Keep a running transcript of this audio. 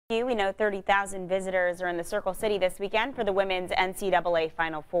We know 30,000 visitors are in the Circle City this weekend for the women's NCAA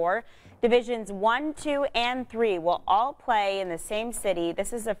Final Four. Divisions 1, 2, and 3 will all play in the same city.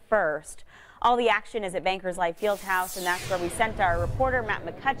 This is a first. All the action is at Bankers Life Fieldhouse, and that's where we sent our reporter Matt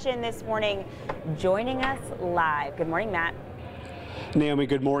McCutcheon this morning, joining us live. Good morning, Matt. Naomi,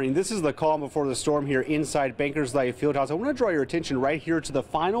 good morning. This is the calm before the storm here inside Bankers Life Fieldhouse. I want to draw your attention right here to the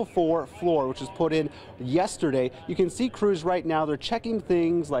Final Four floor, which was put in yesterday. You can see crews right now. They're checking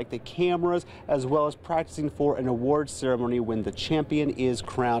things like the cameras as well as practicing for an awards ceremony when the champion is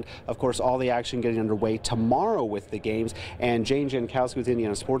crowned. Of course, all the action getting underway tomorrow with the games. And Jane Jankowski with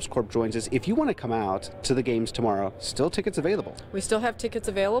Indiana Sports Corp joins us. If you want to come out to the games tomorrow, still tickets available. We still have tickets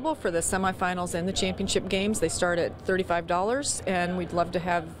available for the semifinals and the championship games. They start at $35, and we'd love to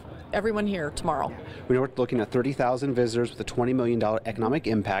have everyone here tomorrow. We know we're looking at 30,000 visitors with a $20 million economic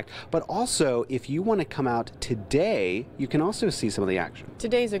impact, but also if you want to come out today, you can also see some of the action.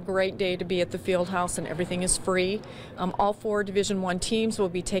 Today's a great day to be at the Fieldhouse, and everything is free. All 4 Division I teams will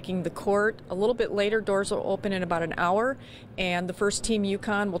be taking the court a little bit later. Doors will open in about an hour, and the first team,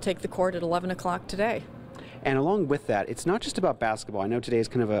 UConn, will take the court at 11 o'clock today. And along with that, it's not just about basketball. I know today is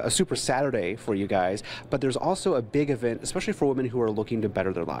kind of a Super Saturday for you guys, but there's also a big event, especially for women who are looking to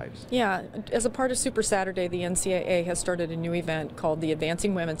better their lives. Yeah, as a part of Super Saturday, the NCAA has started a new event called the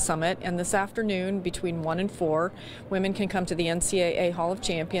Advancing Women's Summit, and this afternoon between 1 and 4, women can come to the NCAA Hall of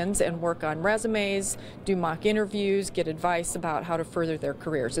Champions and work on resumes, do mock interviews, get advice about how to further their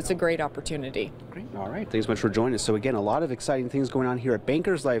careers. It's a great opportunity. Great. All right. Thanks so much for joining us. So again, a lot of exciting things going on here at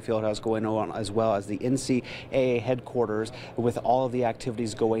Bankers Life Fieldhouse, going on as well as the NCAA headquarters with all of the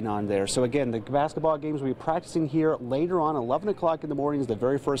activities going on there. So again, the basketball games will be practicing here later on. 11 o'clock in the morning is the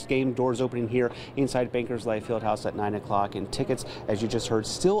very first game. Doors opening here inside Bankers Life Fieldhouse at 9 o'clock. And tickets, as you just heard,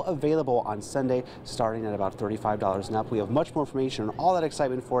 still available on Sunday, starting at about $35 and up. We have much more information on all that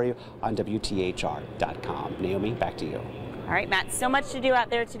excitement for you on WTHR.com. Naomi, back to you. All right, Matt, so much to do out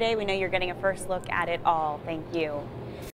there today. We know you're getting a first look at it all. Thank you.